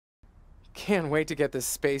Can't wait to get this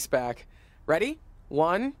space back. Ready?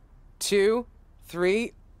 1, 2,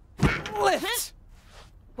 3, lift!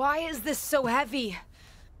 Why is this so heavy?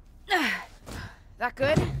 That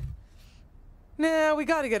good? Nah, we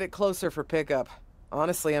gotta get it closer for pickup.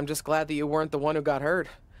 Honestly, I'm just glad that you weren't the one who got hurt.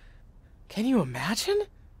 Can you imagine?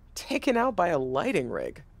 Taken out by a lighting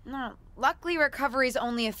rig. No, luckily recovery's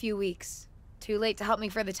only a few weeks. Too late to help me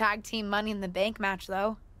for the tag team Money in the Bank match,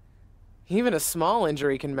 though. Even a small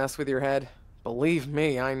injury can mess with your head. Believe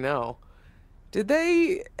me, I know. Did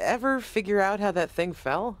they ever figure out how that thing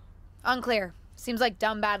fell? Unclear. Seems like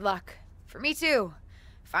dumb bad luck. For me, too.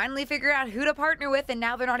 Finally figured out who to partner with, and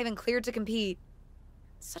now they're not even cleared to compete.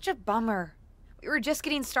 Such a bummer. We were just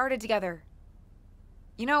getting started together.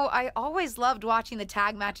 You know, I always loved watching the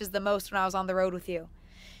tag matches the most when I was on the road with you.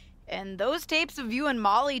 And those tapes of you and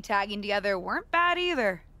Molly tagging together weren't bad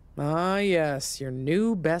either. Ah, yes, your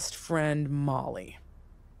new best friend, Molly.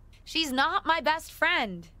 She's not my best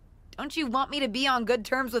friend. Don't you want me to be on good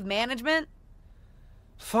terms with management?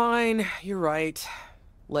 Fine, you're right.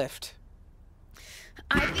 Lift.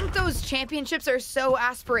 I think those championships are so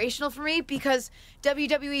aspirational for me because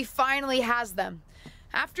WWE finally has them.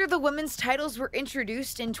 After the women's titles were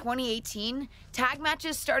introduced in 2018, tag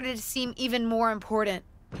matches started to seem even more important.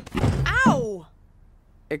 Ow!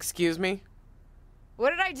 Excuse me? What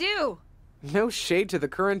did I do? No shade to the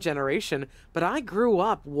current generation, but I grew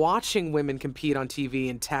up watching women compete on TV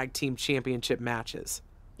in tag team championship matches.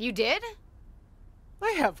 You did?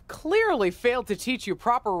 I have clearly failed to teach you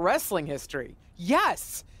proper wrestling history.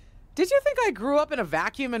 Yes! Did you think I grew up in a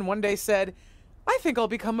vacuum and one day said, I think I'll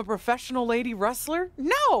become a professional lady wrestler?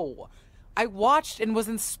 No! I watched and was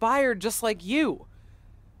inspired just like you.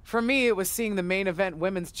 For me, it was seeing the main event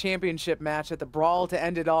women's championship match at the Brawl to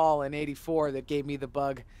End It All in '84 that gave me the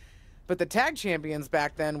bug. But the tag champions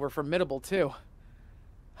back then were formidable too.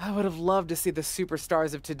 I would have loved to see the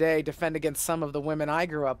superstars of today defend against some of the women I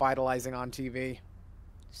grew up idolizing on TV.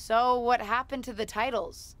 So what happened to the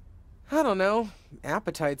titles? I don't know.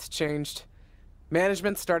 Appetites changed.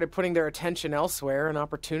 Management started putting their attention elsewhere and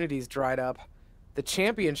opportunities dried up. The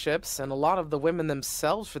championships, and a lot of the women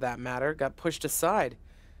themselves for that matter, got pushed aside.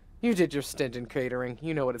 You did your stint in catering.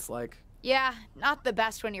 You know what it's like. Yeah, not the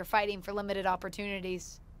best when you're fighting for limited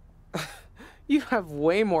opportunities. You have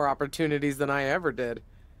way more opportunities than I ever did.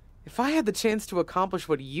 If I had the chance to accomplish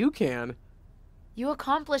what you can... You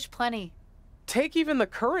accomplished plenty. Take even the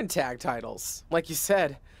current tag titles. Like you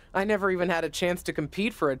said, I never even had a chance to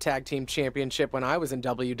compete for a tag team championship when I was in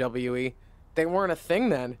WWE. They weren't a thing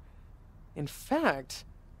then. In fact,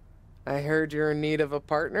 I heard you're in need of a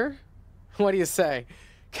partner? What do you say?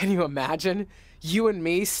 Can you imagine? You and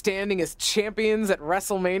me standing as champions at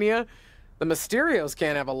WrestleMania? The Mysterios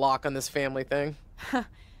can't have a lock on this family thing.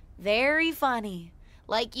 Very funny.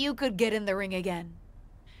 Like you could get in the ring again.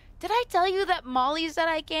 Did I tell you that Molly said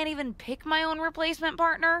I can't even pick my own replacement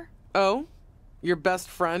partner? Oh? Your best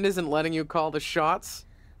friend isn't letting you call the shots?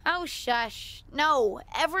 Oh, shush. No,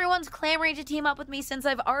 everyone's clamoring to team up with me since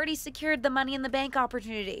I've already secured the Money in the Bank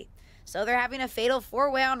opportunity. So they're having a fatal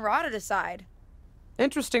four-way on Raw to decide.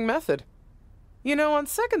 Interesting method. You know, on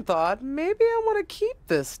second thought, maybe I want to keep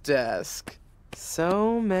this desk.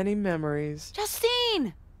 So many memories.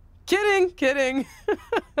 Justine! Kidding.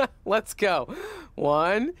 Let's go.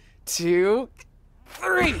 1, 2,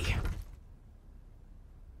 3.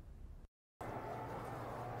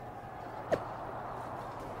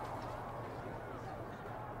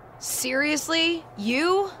 Seriously?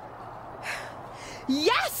 You?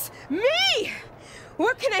 Yes! Me!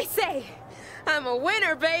 What can I say? I'm a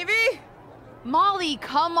winner, baby! Molly,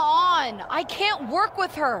 come on! I can't work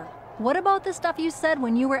with her! What about the stuff you said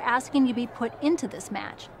when you were asking to be put into this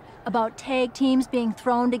match? About tag teams being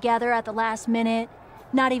thrown together at the last minute,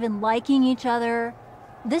 not even liking each other?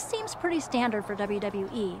 This seems pretty standard for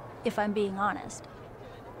WWE, if I'm being honest.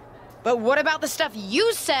 But what about the stuff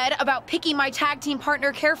you said about picking my tag team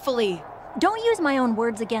partner carefully? Don't use my own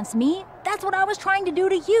words against me. That's what I was trying to do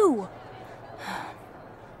to you.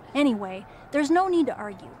 Anyway, there's no need to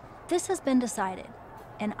argue. This has been decided.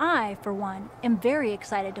 And I, for one, am very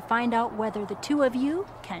excited to find out whether the two of you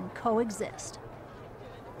can coexist.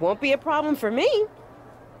 Won't be a problem for me.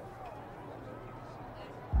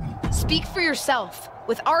 Speak for yourself.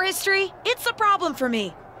 With our history, it's a problem for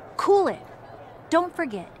me. Cool it. Don't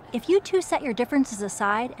forget, if you two set your differences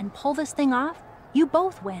aside and pull this thing off, you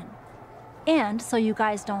both win. And so you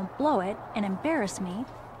guys don't blow it and embarrass me,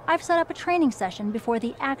 I've set up a training session before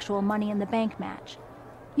the actual Money in the Bank match.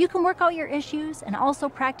 You can work out your issues and also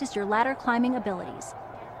practice your ladder climbing abilities.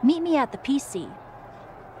 Meet me at the PC.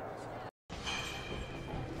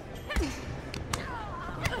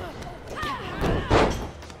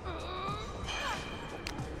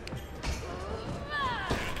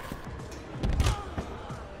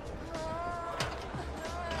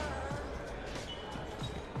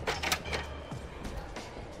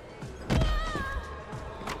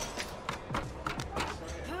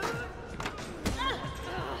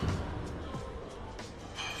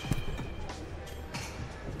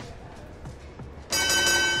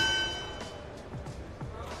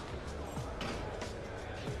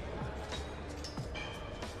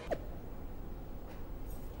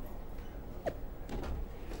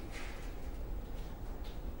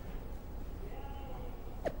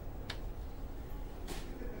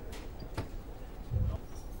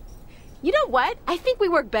 You know what? I think we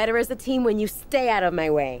work better as a team when you stay out of my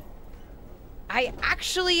way. I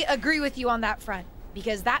actually agree with you on that front,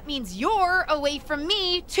 because that means you're away from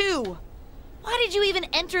me, too. Why did you even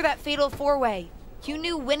enter that fatal four-way? You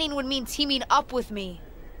knew winning would mean teaming up with me.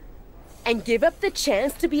 And give up the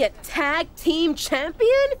chance to be a tag team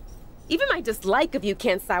champion? Even my dislike of you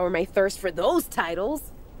can't sour my thirst for those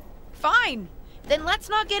titles. Fine. Then let's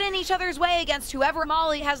not get in each other's way against whoever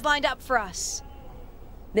Molly has lined up for us.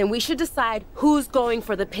 Then we should decide who's going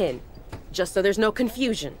for the pin, just so there's no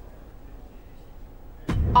confusion.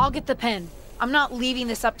 I'll get the pin. I'm not leaving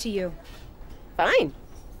this up to you. Fine.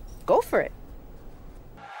 Go for it.